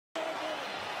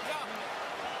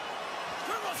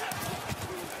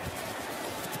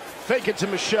Fake it to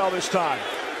Michelle this time.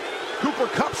 Cooper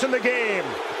Kupp's in the game.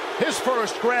 His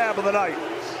first grab of the night.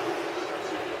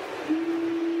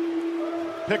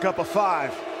 Pick up a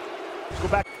 5. Let's go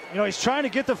back. You know, he's trying to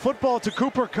get the football to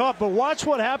Cooper Kupp, but watch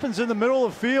what happens in the middle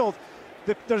of the field.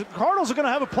 The Cardinals are going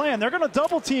to have a plan. They're going to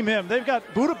double team him. They've got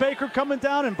Odell Beckham coming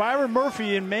down and Byron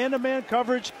Murphy in man-to-man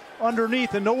coverage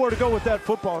underneath, and nowhere to go with that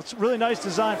football. It's a really nice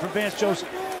design from Vance Joseph.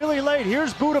 Really late.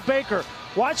 Here's Odell Beckham.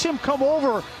 Watch him come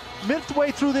over midway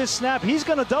through this snap. He's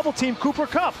going to double team Cooper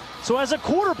Kupp. So as a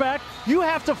quarterback, you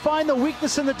have to find the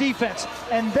weakness in the defense.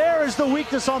 And there is the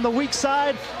weakness on the weak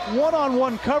side.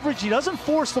 One-on-one coverage. He doesn't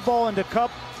force the ball into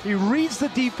Kupp. He reads the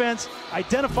defense,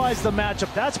 identifies the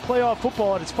matchup. That's playoff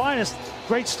football at its finest.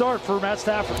 Great start for Matt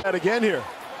Stafford. And again here,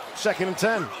 2nd and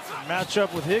 10.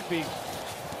 Matchup with Higbee.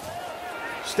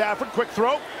 Stafford, quick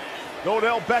throw.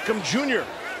 Odell Beckham Jr.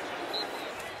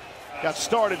 Got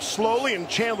started slowly, and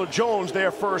Chandler Jones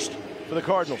there first for the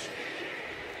Cardinals.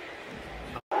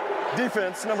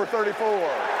 Defense, number 34.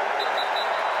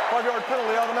 5-yard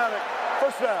penalty, automatic.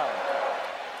 First down.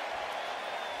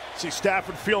 See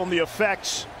Stafford feeling the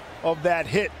effects of that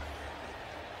hit.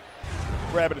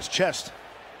 Grabbing his chest.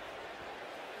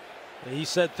 He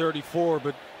said 34,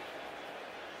 but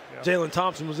Jalen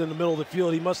Thompson was in the middle of the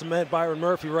field. He must have met Byron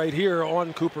Murphy right here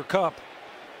on Cooper Kupp.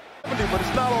 But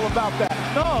it's not all about that.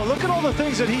 No, look at all the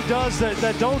things that he does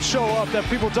that don't show up, that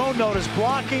people don't notice.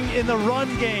 Blocking in the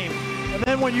run game. And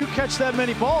then when you catch that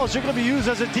many balls, you're going to be used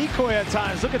as a decoy at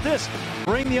times. Look at this.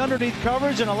 Bring the underneath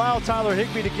coverage and allow Tyler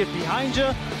Higbee to get behind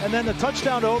you. And then the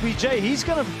touchdown to OBJ. He's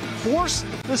going to force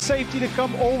the safety to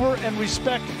come over and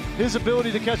respect his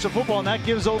ability to catch the football. And that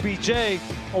gives OBJ a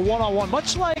one-on-one.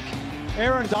 Much like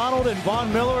Aaron Donald and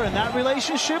Von Miller in that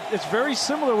relationship, it's very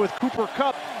similar with Cooper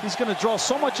Kupp. He's going to draw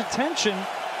so much attention.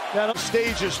 That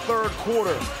Stages third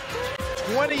quarter.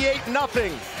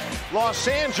 28-0. Los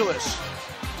Angeles.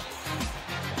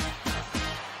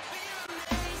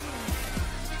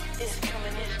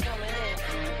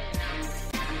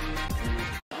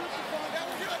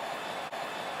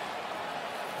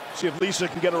 See if Lisa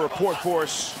can get a report for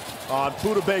us on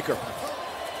Odell Beckham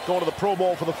going to the Pro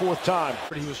Bowl for the 4th time.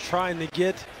 He was trying to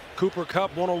get Cooper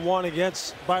Kupp one-on-one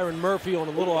against Byron Murphy on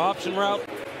a little option route.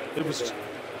 It was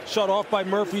shut off by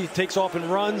Murphy. He takes off and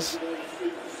runs.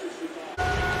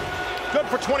 Good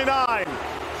for 29.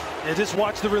 And just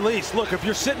watch the release. Look, if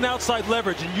you're sitting outside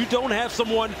leverage and you don't have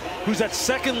someone who's that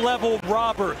second-level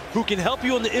robber who can help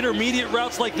you on the intermediate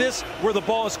routes like this where the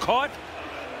ball is caught,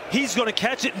 he's going to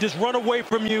catch it and just run away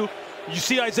from you. You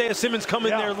see Isaiah Simmons come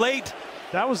in there late.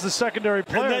 That was the secondary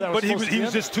player. But he was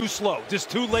just too slow, just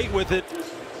too late with it.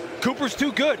 Cooper's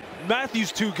too good.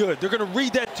 Matthews too good. They're going to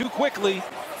read that too quickly.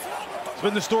 It's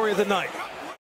been the story of the night.